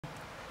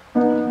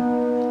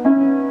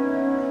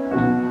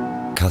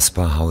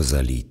Kaspar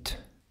Hauser Lied.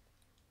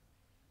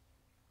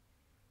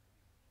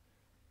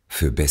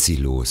 Für Bessie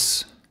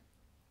los.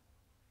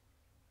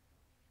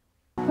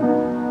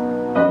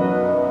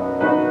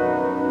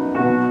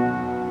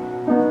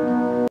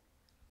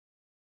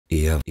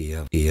 Er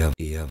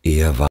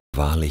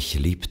wahrlich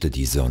liebte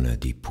die Sonne,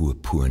 die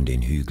purpurn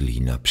den Hügel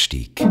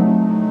hinabstieg.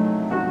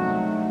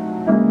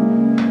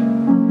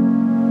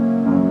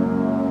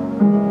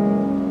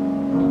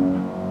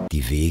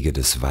 Die Wege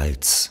des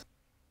Walds,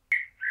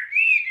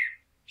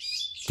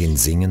 den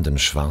singenden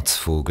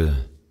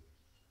Schwarzvogel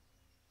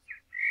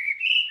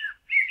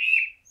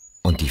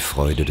und die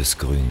Freude des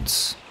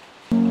Grüns.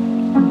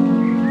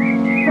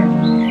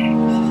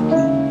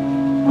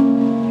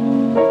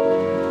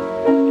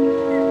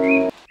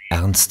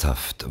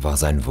 Ernsthaft war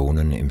sein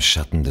Wohnen im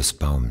Schatten des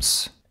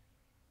Baums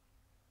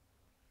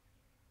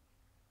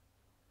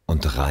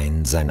und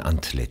rein sein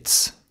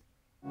Antlitz.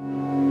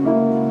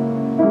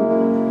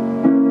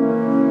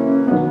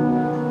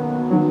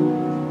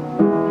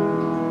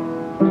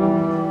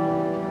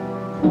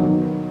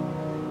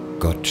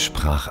 Gott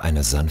sprach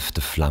eine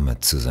sanfte Flamme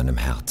zu seinem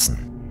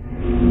Herzen.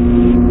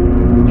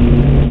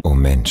 O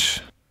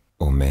Mensch,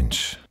 o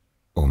Mensch,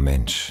 o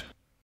Mensch,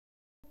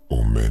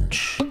 O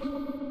Mensch,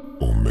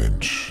 o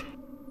Mensch,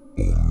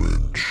 o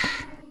Mensch.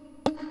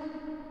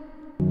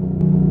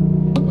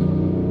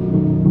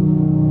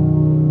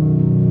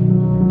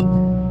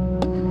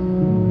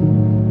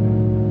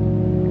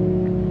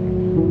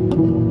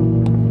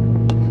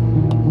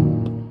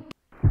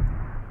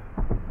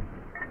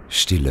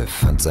 Stille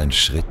fand sein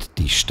Schritt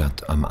die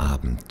Stadt am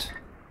Abend.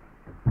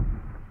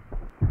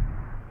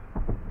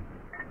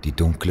 Die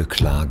dunkle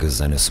Klage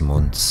seines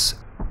Munds: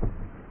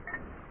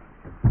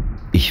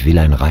 Ich will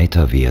ein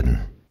Reiter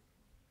werden.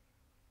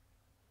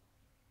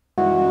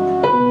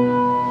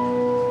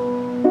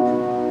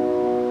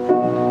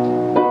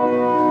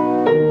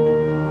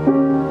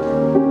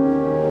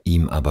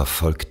 Ihm aber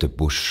folgte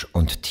Busch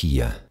und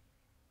Tier,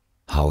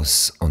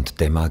 Haus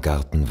und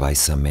Dämmergarten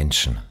weißer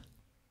Menschen.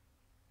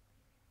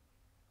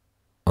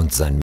 Und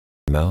sein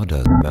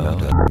Mörder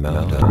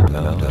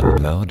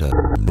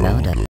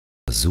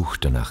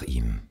suchte nach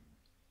ihm.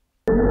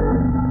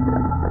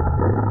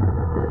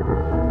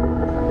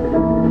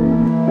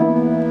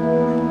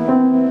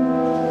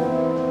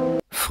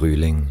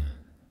 Frühling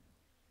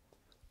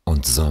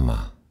und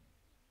Sommer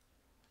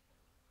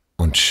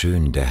und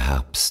schön der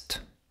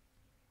Herbst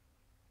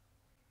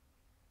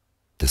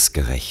des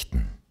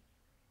Gerechten.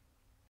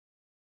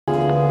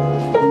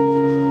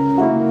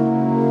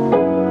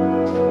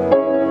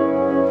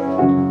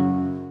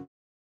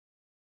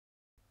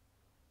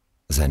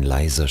 Sein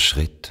leiser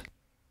Schritt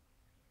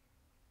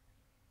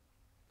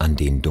an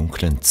den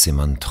dunklen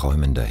Zimmern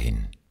träumender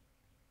hin.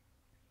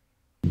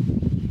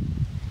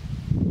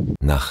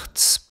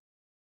 Nachts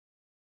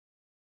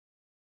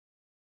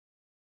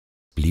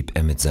blieb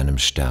er mit seinem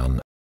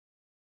Stern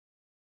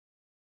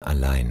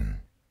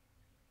allein.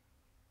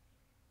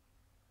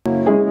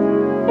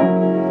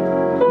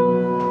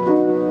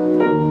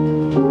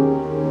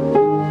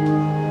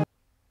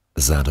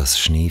 Sah das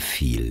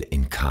Schneeviel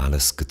in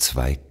kahles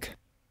Gezweig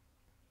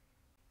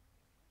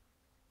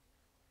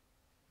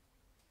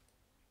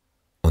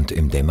und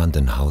im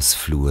dämmernden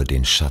Hausflur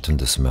den Schatten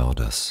des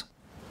Mörders.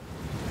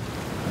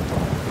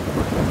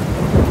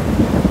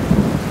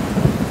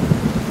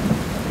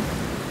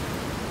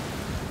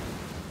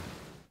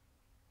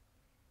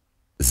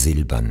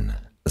 Silbern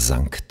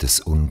sank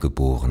des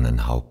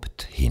ungeborenen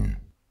Haupt hin.